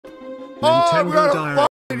Nintendo Direct.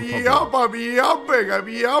 I'm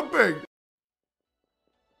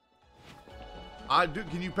yumping.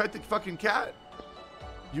 Can you pet the fucking cat?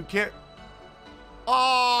 You can't.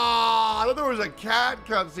 Oh, I thought there was a cat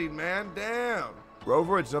cutscene, man. Damn.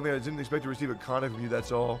 Rover, it's something I didn't expect to receive a contact from you,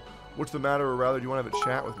 that's all. What's the matter, or rather, do you want to have a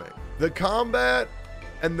chat with me? The combat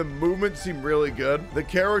and the movement seem really good. The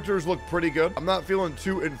characters look pretty good. I'm not feeling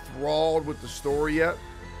too enthralled with the story yet.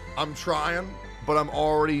 I'm trying, but I'm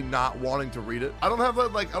already not wanting to read it. I don't have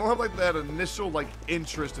that initial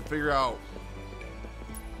interest to figure out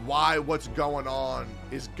why what's going on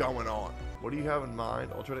is going on. What do you have in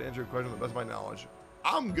mind? I'll try to answer your question to the best of my knowledge.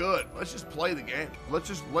 I'm good. Let's just play the game. Let's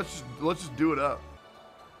just do it up.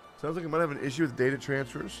 Sounds like I might have an issue with data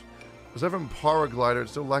transfers. Aside from Paraglider,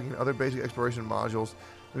 it's still lacking other basic exploration modules.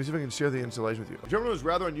 Let me see if I can share the installation with you. The terminal is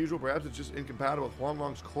rather unusual. Perhaps it's just incompatible with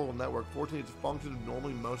Huanglong's coral network. Fortunately, it's functions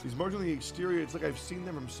normally most. These marks on the exterior, it's like I've seen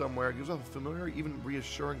them from somewhere. It gives off a familiar, even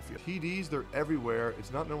reassuring feel. TDs, they're everywhere.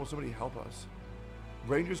 It's not normal. Somebody help us.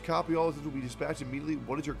 Rangers, copy all this will be dispatched immediately.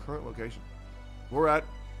 What is your current location? We're at...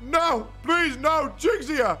 No! Please, no!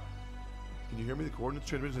 Jixia! Can you hear me? The coordinates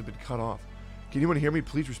transmission has been cut off. Can anyone hear me?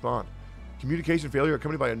 Please respond. Communication failure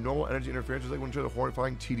accompanied by a normal energy interference. Just like when the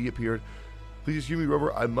horrifying TD appeared. Please excuse me,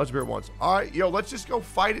 Rover. I must bear it once. Alright, yo, let's just go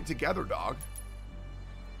fight it together, dog.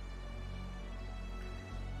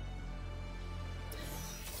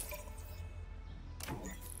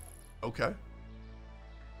 Okay.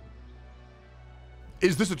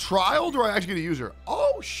 Is this a trial, or do I actually get to use her?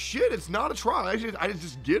 Oh shit, it's not a trial. I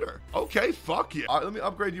just get her. Okay, fuck yeah. All right, let me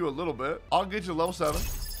upgrade you a little bit. I'll get you to level 7.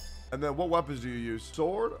 And then what weapons do you use?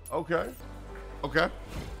 Sword? Okay. Okay.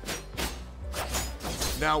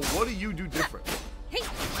 Now, what do you do different?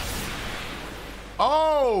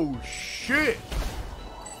 Oh shit.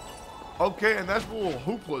 Okay, and that's the little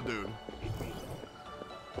hoopla dude.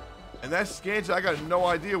 And that's Scancha. I got no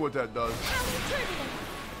idea what that does.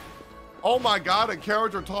 Oh my god, a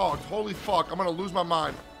character talks. Holy fuck, I'm gonna lose my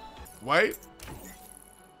mind. Wait.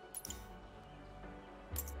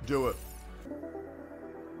 Do it.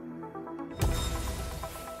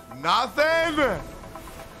 Nothing?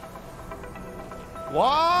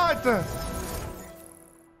 What?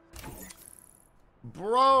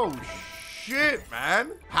 Bro, shit,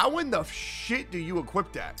 man. How in the shit do you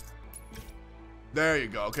equip that? There you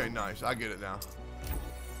go. Okay, nice. I get it now.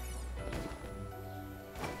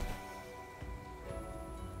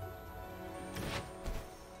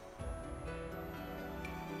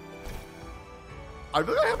 I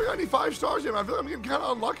feel like I haven't got any 5 stars yet, man. I feel like I'm getting kind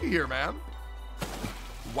of unlucky here, man.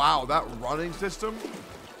 Wow, that running system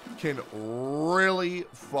can really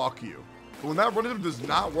fuck you. But when that running system does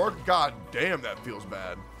not work, god damn, that feels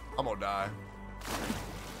bad. I'm gonna die.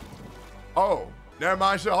 Oh, never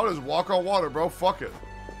mind, shit. I'll just walk on water, bro. Fuck it.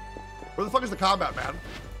 Where the fuck is the combat, man?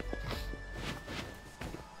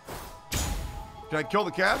 Can I kill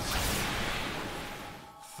the cats?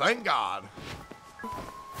 Thank God.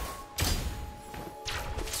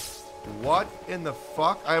 What in the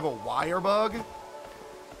fuck? I have a wire bug?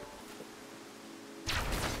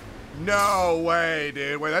 No way,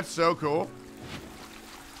 dude. Wait, that's so cool.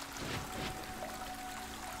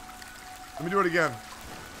 Let me do it again.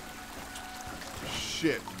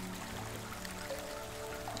 Shit.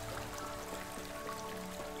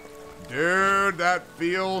 Dude, that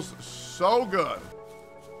feels so good.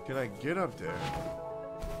 Can I get up there?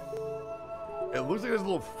 It looks like there's a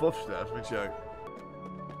little footsteps. Let me check.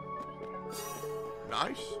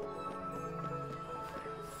 Nice.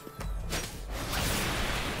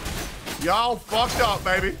 Y'all fucked up,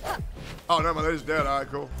 baby. Oh, no, my lady's dead. All right,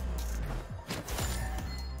 cool.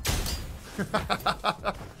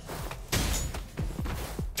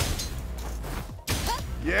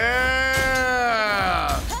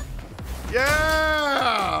 Yeah.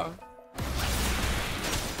 Yeah.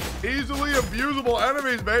 Easily abusable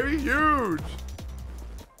enemies, baby. Huge.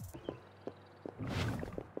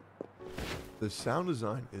 The sound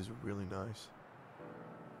design is really nice.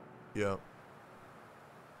 Yeah.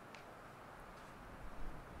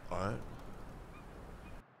 Alright.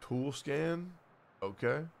 Tool scan.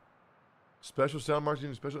 Okay. Special sound marks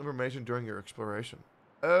and special information during your exploration.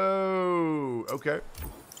 Oh, okay.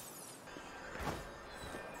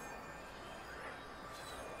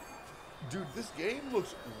 Dude, this game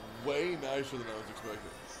looks way nicer than I was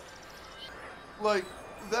expecting. Like,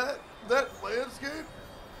 that landscape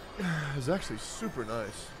is actually super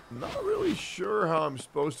nice. I'm not really sure how I'm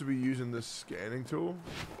supposed to be using this scanning tool.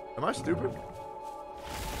 Am I stupid?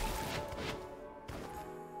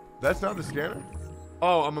 That's not the scanner?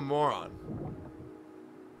 Oh, I'm a moron.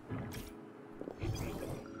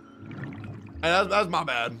 And that's my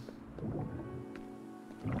bad.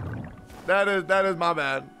 That is my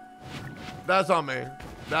bad. That's on me.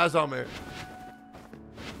 That's on me.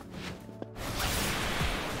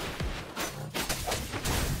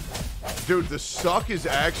 Dude, the suck is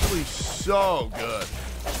actually so good.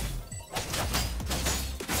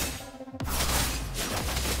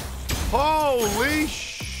 Holy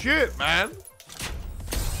shit, man.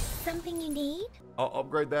 Something you need? I'll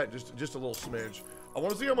upgrade that just a little smidge. I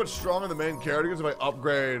want to see how much stronger the main character is if I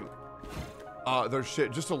upgrade their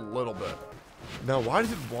shit just a little bit. Now, why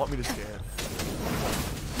does it want me to scan?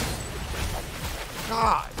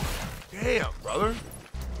 God damn, brother.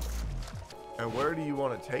 And where do you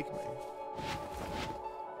want to take me?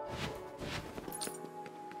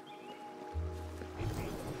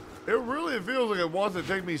 It really feels like it wants to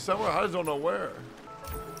take me somewhere. I just don't know where.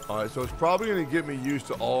 All right, so it's probably going to get me used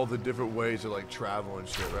to all the different ways to like travel and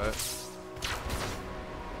shit, right?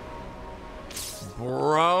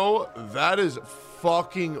 Bro, that is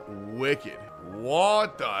fucking wicked.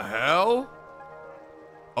 What the hell?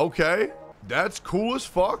 Okay, that's cool as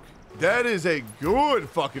fuck. That is a good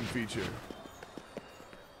fucking feature.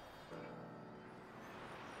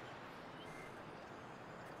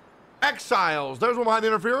 Exiles. There's one behind the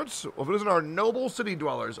interference. Well, if it isn't our noble city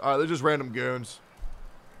dwellers. All right, they're just random goons.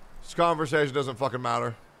 This conversation doesn't fucking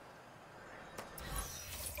matter.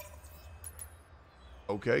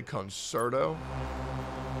 Okay, Concerto.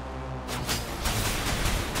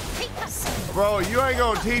 Bro, you ain't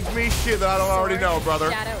gonna teach me shit that I don't already know, brother.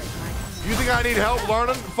 You think I need help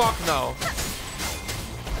learning? Fuck no.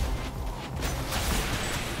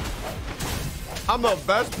 I'm the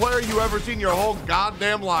best player you ever seen your whole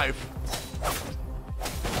goddamn life.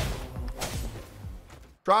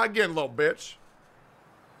 Try again, little bitch.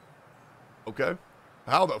 Okay.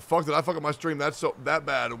 How the fuck did I fuck up my stream that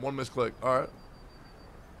bad in one misclick? All right.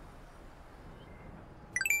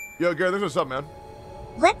 Yo, Gary, what's up, man?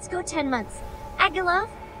 Let's go 10 months. Agilov?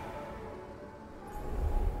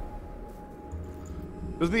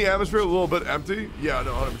 Is the atmosphere a little bit empty? Yeah,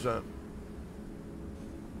 no, 100%.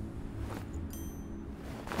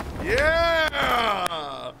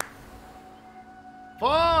 Yeah!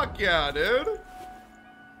 Fuck yeah, dude.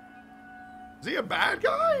 Is he a bad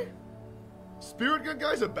guy? Spirit gun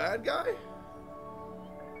guy's a bad guy?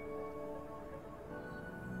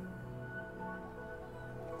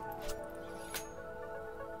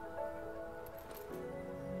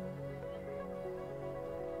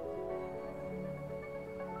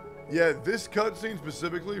 Yeah, this cutscene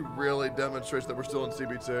specifically really demonstrates that we're still in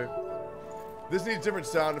CB2. This needs different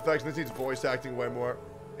sound effects, and this needs voice acting way more,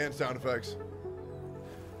 and sound effects.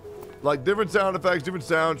 Like, different sound effects, different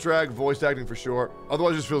soundtrack, voice acting for sure.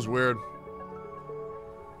 Otherwise, it just feels weird.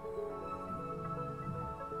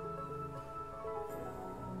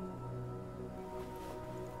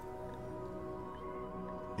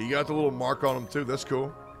 He got the little mark on him, too. That's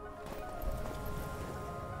cool.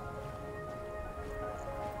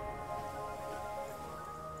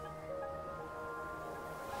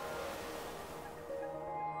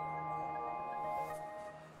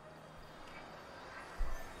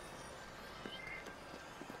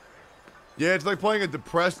 Yeah, it's like playing a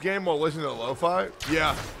depressed game while listening to lo-fi.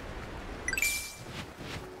 Yeah.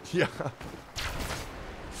 Yeah.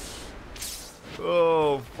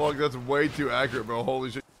 Oh, fuck, that's way too accurate, bro. Holy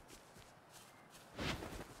shit.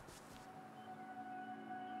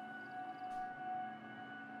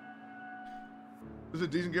 Is it a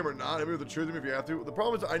decent game or not? Maybe with the truth if you have to. The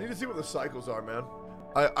problem is I need to see what the cycles are, man.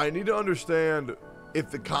 I need to understand if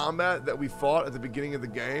the combat that we fought at the beginning of the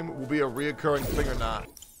game will be a reoccurring thing or not.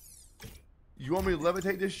 You want me to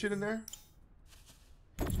levitate this shit in there?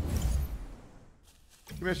 Give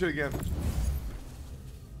me that shit again.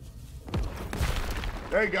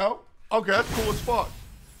 There you go. Okay, that's cool as fuck.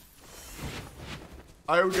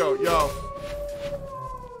 All right, here we go. Yo.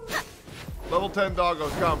 Level 10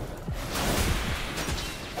 doggos, come.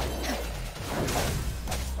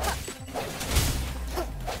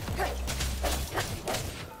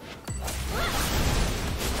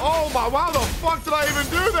 Oh my, wow, the fuck did I even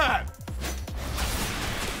do that?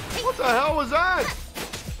 What the hell was that?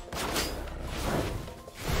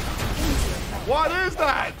 What is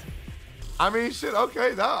that? I mean, shit,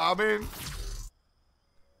 okay, I mean,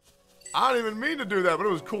 I didn't even mean to do that, but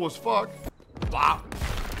it was cool as fuck. Wow.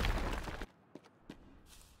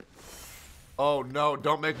 Oh no,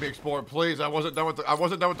 don't make me explore, please. I wasn't done with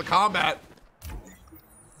the combat.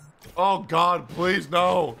 Oh God, please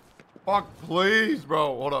no. Fuck, please,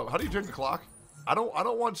 bro. Hold up. How do you change the clock? I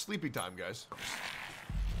don't want sleepy time, guys.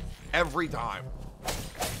 Every time.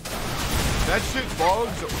 That shit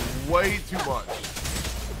bugs way too much.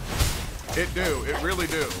 It do. It really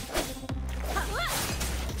do.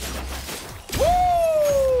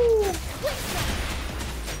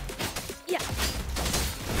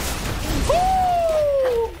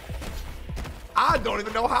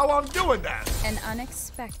 even know how I'm doing that. An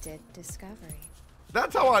unexpected discovery.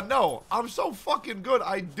 That's how I know. I'm so fucking good.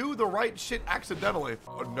 I do the right shit accidentally.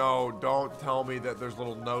 Oh, no, don't tell me that there's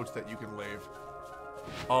little notes that you can leave.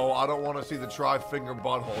 Oh, I don't want to see the tri-finger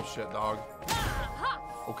butthole shit, dog.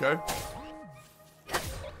 Okay.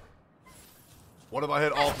 What if I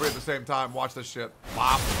hit all three at the same time? Watch this shit.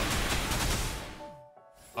 Bop.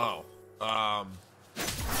 Oh.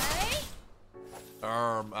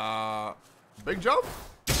 Big jump?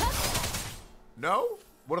 No?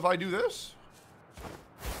 What if I do this?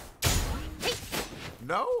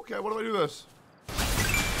 No? Okay, what if I do this?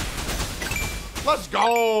 Let's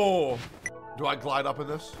go! Do I glide up in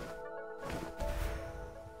this?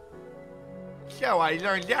 So I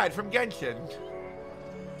learned that from Genshin.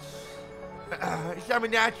 I'm a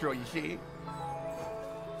natural, you see.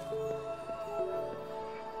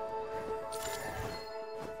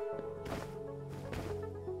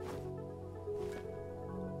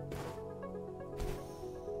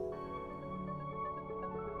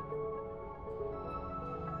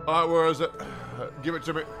 Alright, where is it? Give it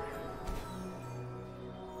to me.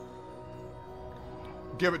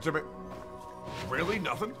 Give it to me. Really?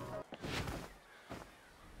 Nothing?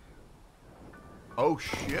 Oh,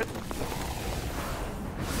 shit.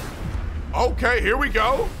 Okay, here we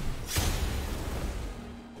go.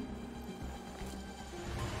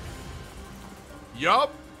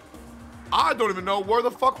 Yup. I don't even know where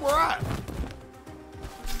the fuck we're at.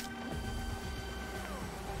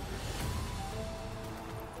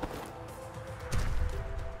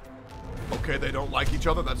 Okay, they don't like each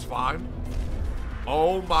other. That's fine.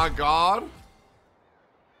 Oh my god.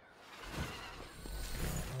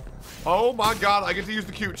 Oh my god, I get to use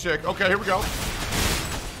the cute chick. Okay, here we go.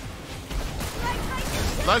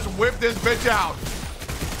 Let's whip this bitch out.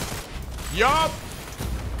 Yup.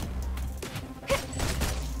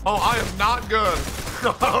 Oh, I am not good.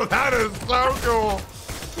 Oh, that is so cool.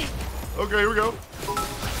 Okay, here we go.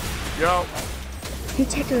 Yo. You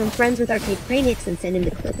checked on friends with Arcade Pranix and sent him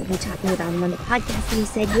the clip of you talking about him on the podcast and he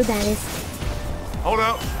said you're baddest. Hold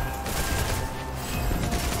up.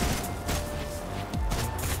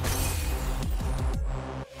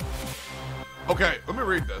 Okay, let me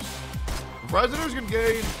read this. Resonators can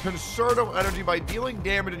gain Concerto energy by dealing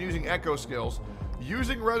damage and using echo skills.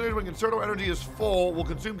 Using Resonators when Concerto energy is full will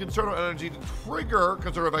consume Concerto energy to trigger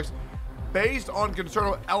Concerto effects based on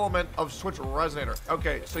Concerto element of Switch Resonator.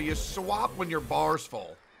 Okay, so you swap when your bar's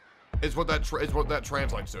full. Is what that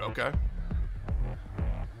translates to. Okay.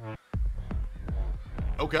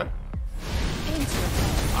 Okay.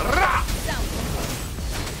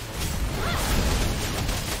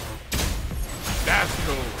 That's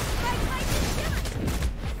cool.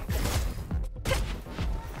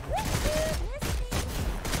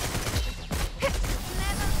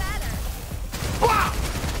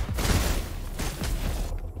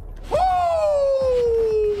 Woo!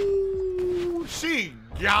 She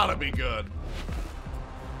gotta be good.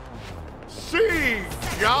 She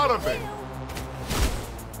gotta be.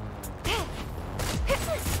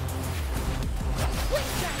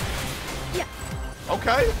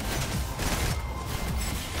 Okay.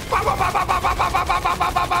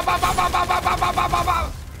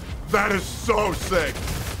 That is so sick.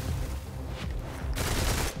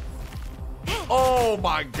 Oh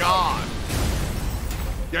my god.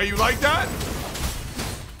 Yeah, you like that?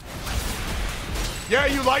 Yeah,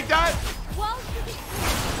 you like that?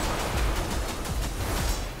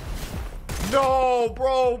 No,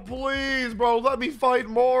 bro, please, bro. Let me fight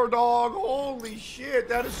more, dog. Holy shit,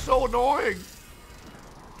 that is so annoying.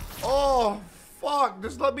 Oh, fuck.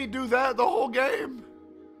 Just let me do that the whole game.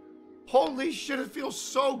 Holy shit, it feels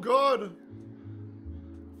so good.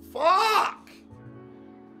 Fuck.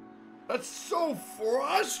 That's so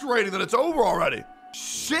frustrating that it's over already.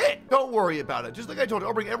 Shit. Don't worry about it. Just like I told you,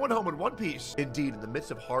 I'll bring everyone home in one piece. Indeed, in the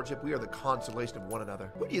midst of hardship, we are the consolation of one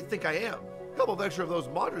another. Who do you think I am? A couple of extra of those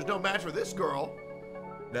monitors, no match for this girl.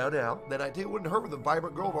 Now, then I tell you, it wouldn't hurt for the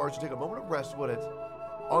vibrant girl of ours to take a moment of rest, would it?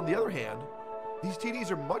 On the other hand, these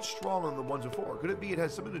TDs are much stronger than the ones before. Could it be it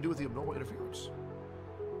has something to do with the abnormal interference?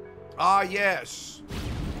 Ah, yes.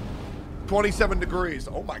 27 degrees.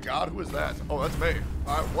 Oh my god, who is that? Oh, that's me.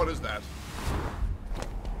 What is that?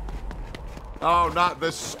 Oh, not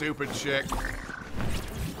this stupid chick.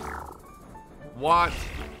 What?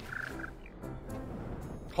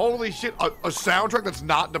 Holy shit, a soundtrack that's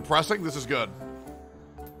not depressing? This is good.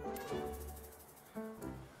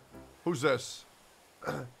 Who's this?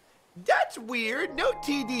 That's weird. No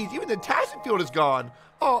TDs. Even the task field is gone.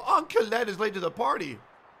 Oh, Aunt Colette is late to the party.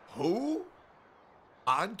 Who?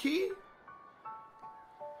 Anki?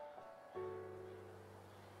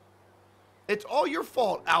 It's all your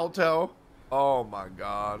fault, Alto. Oh my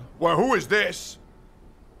God. Well, who is this?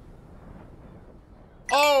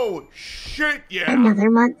 Oh, shit, yeah.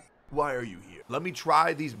 Another month. Why are you here? Let me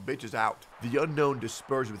try these bitches out. The unknown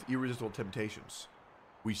dispersed with irresistible temptations.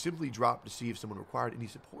 We simply dropped to see if someone required any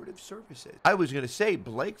supportive services. I was gonna say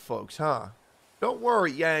Blake folks, huh? Don't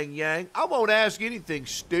worry, Yang Yang. I won't ask anything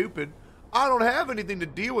stupid. I don't have anything to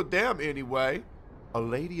deal with them anyway. A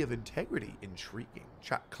lady of integrity, intriguing.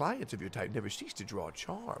 Clients of your type never cease to draw a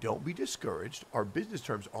charm. Don't be discouraged. Our business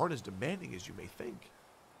terms aren't as demanding as you may think.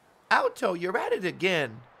 Alto, you're at it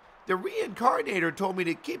again. The reincarnator told me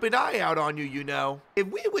to keep an eye out on you, you know. If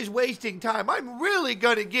we was wasting time, I'm really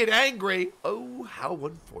gonna get angry. Oh, how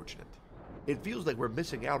unfortunate. It feels like we're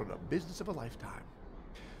missing out on a business of a lifetime.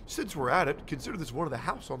 Since we're at it, consider this one of the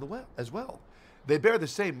house on the well as well. They bear the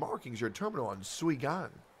same markings as your terminal on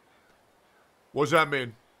Suigang. What's that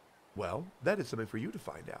mean? Well, that is something for you to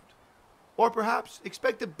find out. Or perhaps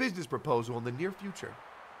expect a business proposal in the near future.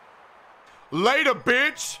 Later,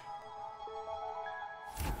 bitch!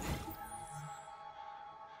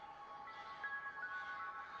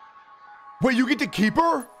 Wait, you get to keep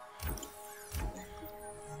her?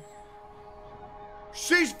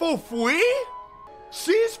 She's for free?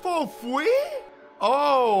 She's for free?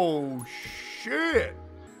 Oh, shit.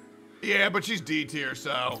 Yeah, but she's D tier,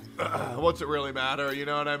 so what's it really matter? You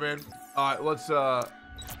know what I mean? All right, let's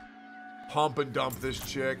pump and dump this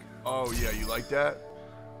chick. Oh yeah, you like that?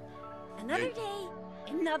 Another day,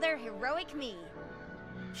 another heroic me.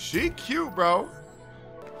 She cute, bro.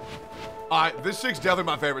 All right, this chick's definitely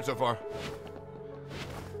my favorite so far.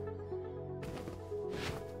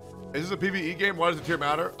 Is this a PvE game? Why does the tier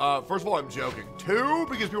matter? First of all, I'm joking. 2,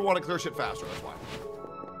 because people want to clear shit faster, that's why.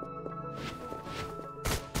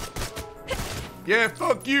 Yeah,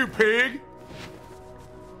 fuck you, pig!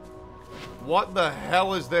 What the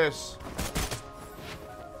hell is this?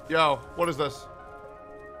 Yo, what is this?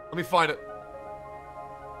 Let me find it.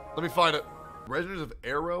 Let me find it. Resonators of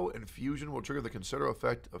arrow and fusion will trigger the considerable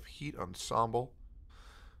effect of heat ensemble.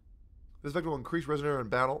 This effect will increase resonator in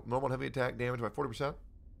battle. Normal and heavy attack damage by 40%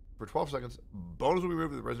 for 12 seconds. Bonus will be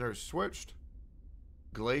removed if the resonator is switched.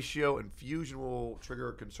 Glacio and fusion will trigger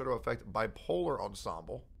a considerable effect bipolar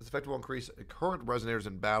ensemble. This effect will increase current resonators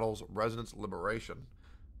in battles resonance liberation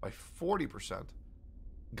by 40%.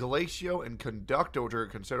 Glacio and conducto will trigger a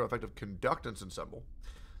considerable effect of conductance ensemble.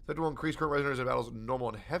 This effect will increase current resonators in battles normal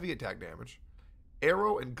and heavy attack damage.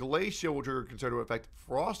 Arrow and glacio will trigger a considerable effect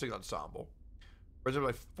frosting ensemble.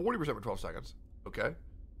 Resonate by 40% for 12 seconds. Okay.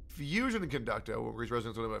 Fusion and conducto will increase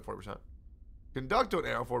resonance by 40%. Conducto and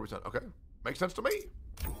arrow 40%. Okay. Makes sense to me.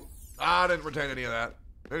 I didn't retain any of that.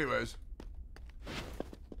 Anyways.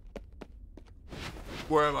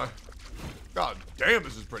 Where am I? God damn,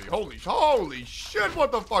 this is pretty. Holy shit,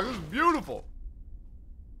 what the fuck? This is beautiful.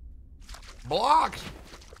 Blocks.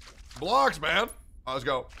 Blocks, man. Let's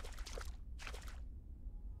go.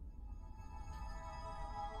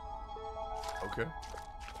 Okay.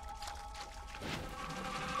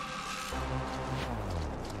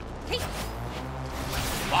 Hey.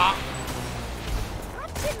 Block.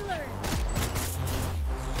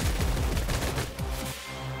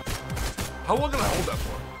 How long can I hold that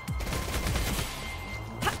for?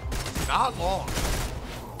 Not long.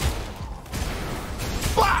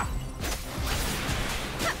 Bah!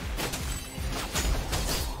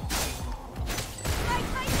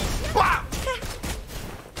 Bah!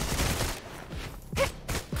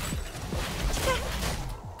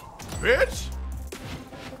 Bitch!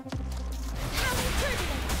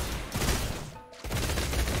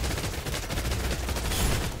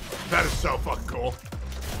 That is so fucking cool.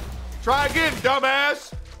 Try again,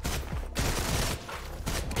 dumbass!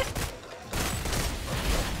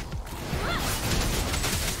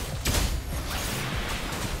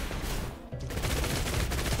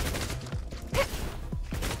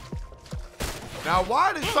 Now,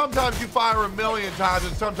 why does sometimes you fire 1,000,000 times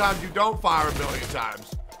and sometimes you don't fire 1,000,000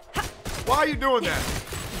 times? Why are you doing that?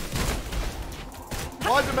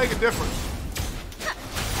 Why does it make a difference?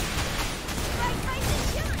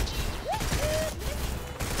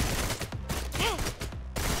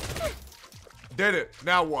 Did it.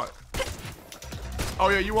 Now what? Oh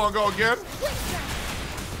yeah, you wanna go again?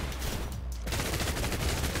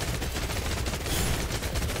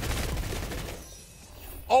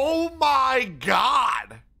 Oh my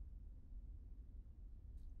god!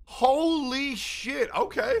 Holy shit,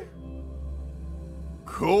 okay.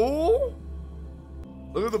 Cool.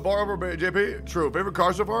 Look at the bar over JP. True. Favorite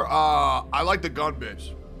car so far? I like the gun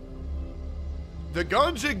bitch. The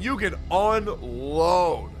gun chick you can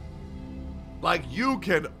unload. Like, you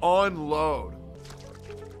can unload.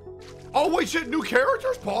 Oh, wait, shit, new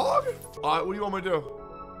characters, Pog? All right, what do you want me to do?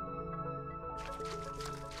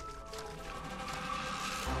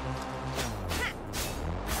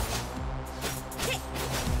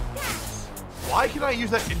 Why can I use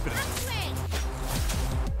that infinite?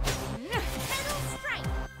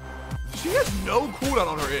 She has no cooldown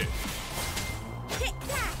on her E.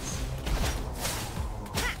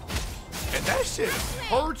 And that shit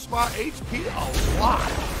hurts my HP a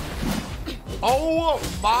lot. Oh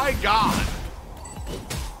my god.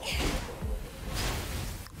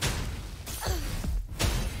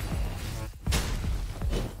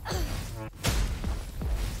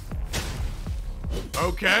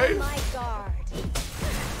 Okay. Oh my guard.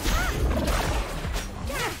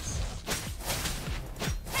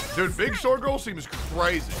 Dude, Big Sword Girl seems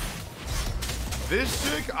crazy. This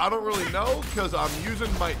chick, I don't really know because I'm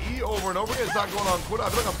using my E over and over again. It's not going on Twitter. I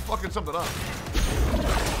feel like I'm fucking something up.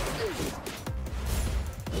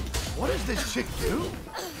 What does this chick do?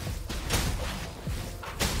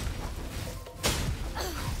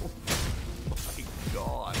 Oh my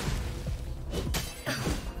god.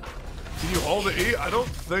 Can you hold the E? I don't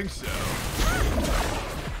think so.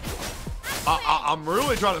 I'm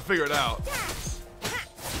really trying to figure it out.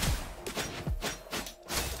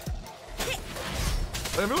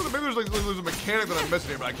 Maybe there's like there's a mechanic that I'm missing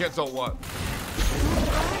here, but I can't tell what.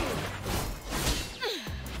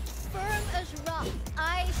 Firm as rock.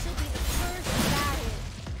 I shall be the first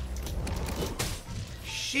battle.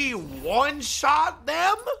 She one-shot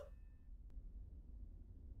them?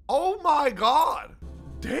 Oh my god.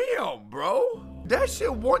 Damn, bro. That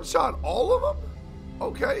shit one-shot all of them?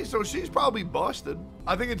 Okay, so she's probably busted.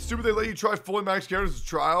 I think it's stupid they let you try fully maxed characters as a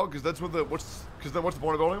trial, because that's what what's the point of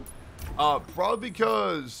building them? Probably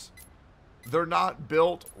because they're not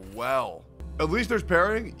built well. At least there's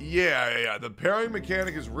pairing. Yeah. The pairing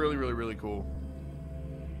mechanic is really cool.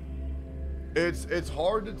 It's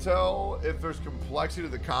hard to tell if there's complexity to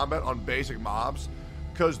the combat on basic mobs,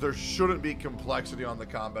 because there shouldn't be complexity on the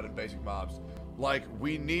combat in basic mobs. Like,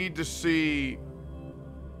 we need to see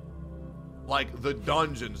like the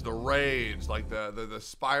dungeons, the raids, like the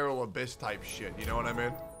spiral abyss type shit. You know what I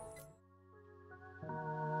mean?